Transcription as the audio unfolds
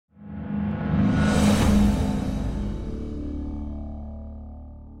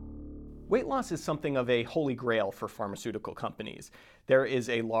Weight loss is something of a holy grail for pharmaceutical companies. There is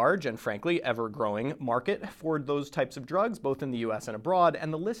a large and frankly ever-growing market for those types of drugs, both in the US and abroad,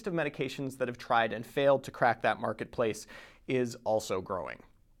 and the list of medications that have tried and failed to crack that marketplace is also growing.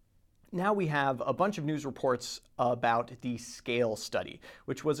 Now we have a bunch of news reports about the SCALE study,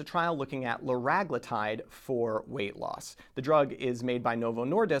 which was a trial looking at liraglutide for weight loss. The drug is made by Novo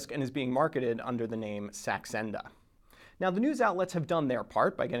Nordisk and is being marketed under the name Saxenda. Now, the news outlets have done their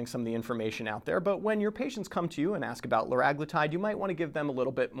part by getting some of the information out there, but when your patients come to you and ask about liraglutide, you might want to give them a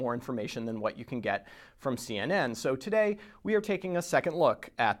little bit more information than what you can get from CNN. So today, we are taking a second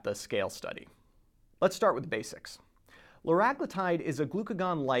look at the SCALE study. Let's start with the basics. Liraglutide is a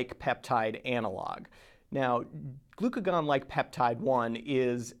glucagon-like peptide analog. Now, glucagon-like peptide 1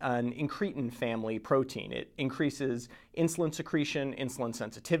 is an incretin family protein. It increases insulin secretion, insulin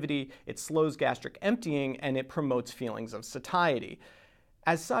sensitivity, it slows gastric emptying, and it promotes feelings of satiety.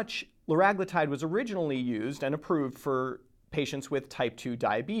 As such, liraglutide was originally used and approved for patients with type 2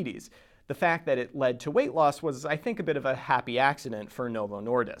 diabetes. The fact that it led to weight loss was, I think, a bit of a happy accident for Novo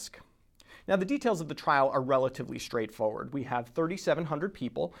Nordisk. Now, the details of the trial are relatively straightforward. We have 3,700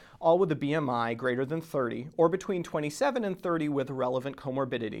 people, all with a BMI greater than 30, or between 27 and 30 with relevant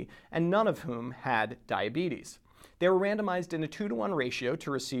comorbidity, and none of whom had diabetes. They were randomized in a 2-to-1 ratio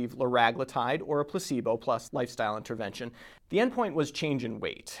to receive liraglutide or a placebo plus lifestyle intervention. The endpoint was change in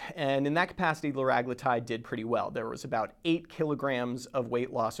weight, and in that capacity, liraglutide did pretty well. There was about 8 kilograms of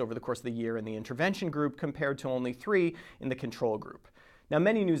weight loss over the course of the year in the intervention group compared to only 3 in the control group. Now,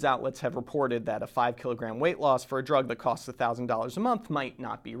 many news outlets have reported that a 5-kilogram weight loss for a drug that costs $1,000 a month might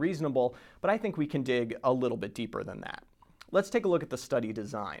not be reasonable, but I think we can dig a little bit deeper than that. Let's take a look at the study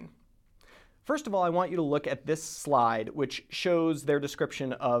design. First of all, I want you to look at this slide, which shows their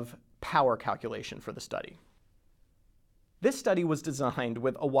description of power calculation for the study. This study was designed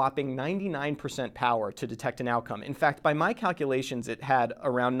with a whopping 99% power to detect an outcome. In fact, by my calculations, it had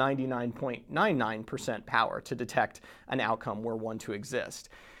around 99.99% power to detect an outcome were one to exist.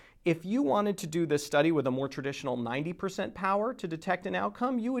 If you wanted to do this study with a more traditional 90% power to detect an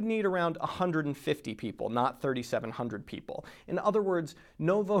outcome, you would need around 150 people, not 3,700 people. In other words,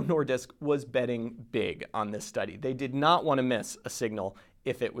 Novo Nordisk was betting big on this study. They did not want to miss a signal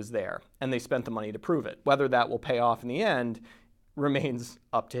if it was there, and they spent the money to prove it. Whether that will pay off in the end remains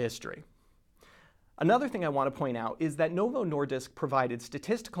up to history. Another thing I want to point out is that Novo Nordisk provided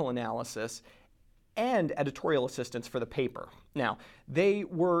statistical analysis and editorial assistance for the paper. Now, they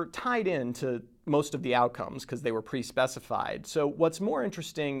were tied into most of the outcomes because they were pre-specified. So what's more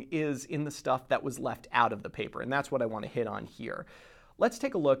interesting is in the stuff that was left out of the paper, and that's what I want to hit on here. Let's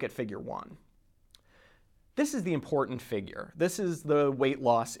take a look at figure 1. This is the important figure. This is the weight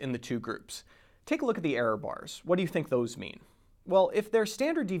loss in the two groups. Take a look at the error bars. What do you think those mean? Well, if they're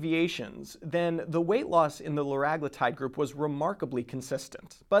standard deviations, then the weight loss in the liraglutide group was remarkably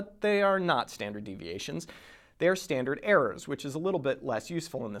consistent. But they are not standard deviations. They are standard errors, which is a little bit less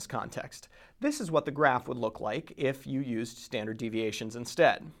useful in this context. This is what the graph would look like if you used standard deviations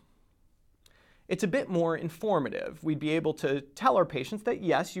instead. It's a bit more informative. We'd be able to tell our patients that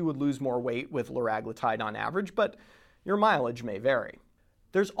yes, you would lose more weight with liraglutide on average, but your mileage may vary.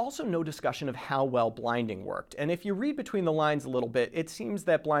 There's also no discussion of how well blinding worked, and if you read between the lines a little bit, it seems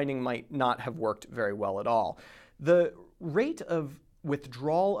that blinding might not have worked very well at all. The rate of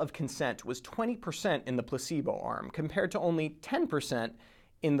withdrawal of consent was 20% in the placebo arm, compared to only 10%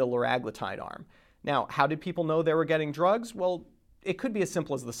 in the liraglutide arm. Now, how did people know they were getting drugs? Well, it could be as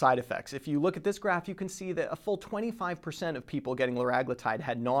simple as the side effects. If you look at this graph, you can see that a full 25% of people getting liraglutide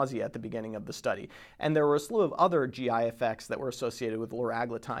had nausea at the beginning of the study. And there were a slew of other GI effects that were associated with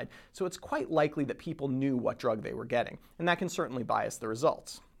liraglutide. So it's quite likely that people knew what drug they were getting. And that can certainly bias the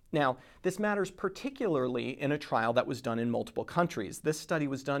results. Now, this matters particularly in a trial that was done in multiple countries. This study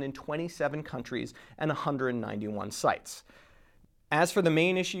was done in 27 countries and 191 sites. As for the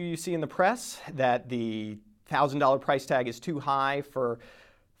main issue you see in the press, that the $1,000 price tag is too high for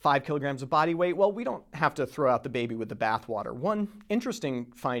 5 kilograms of body weight, well, we don't have to throw out the baby with the bathwater. One interesting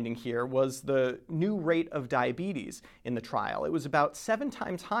finding here was the new rate of diabetes in the trial. It was about 7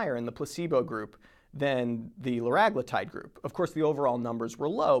 times higher in the placebo group than the liraglutide group. Of course, the overall numbers were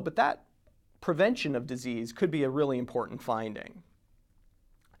low, but that prevention of disease could be a really important finding.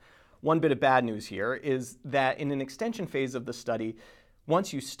 One bit of bad news here is that in an extension phase of the study,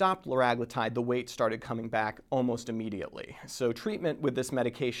 once you stopped liraglutide, the weight started coming back almost immediately. So treatment with this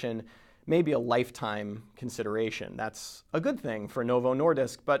medication may be a lifetime consideration. That's a good thing for Novo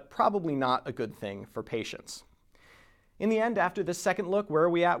Nordisk, but probably not a good thing for patients. In the end, after this second look, where are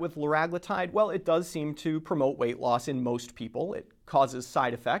we at with liraglutide? Well, it does seem to promote weight loss in most people. It causes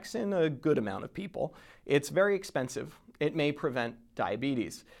side effects in a good amount of people. It's very expensive. It may prevent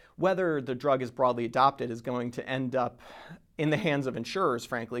diabetes. Whether the drug is broadly adopted is going to end up in the hands of insurers,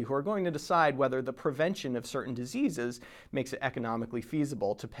 frankly, who are going to decide whether the prevention of certain diseases makes it economically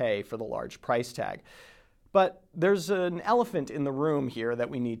feasible to pay for the large price tag. But there's an elephant in the room here that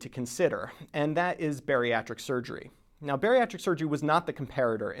we need to consider, and that is bariatric surgery. Now, bariatric surgery was not the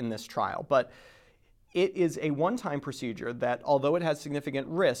comparator in this trial, but it is a one-time procedure that, although it has significant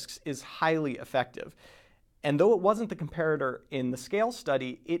risks, is highly effective. And though it wasn't the comparator in the SCALE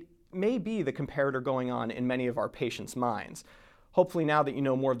study, it may be the comparator going on in many of our patients' minds. Hopefully now that you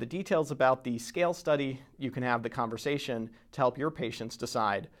know more of the details about the SCALE study, you can have the conversation to help your patients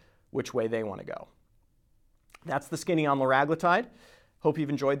decide which way they want to go. That's the skinny on liraglutide. Hope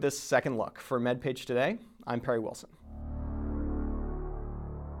you've enjoyed this second look. For MedPage Today, I'm Perry Wilson.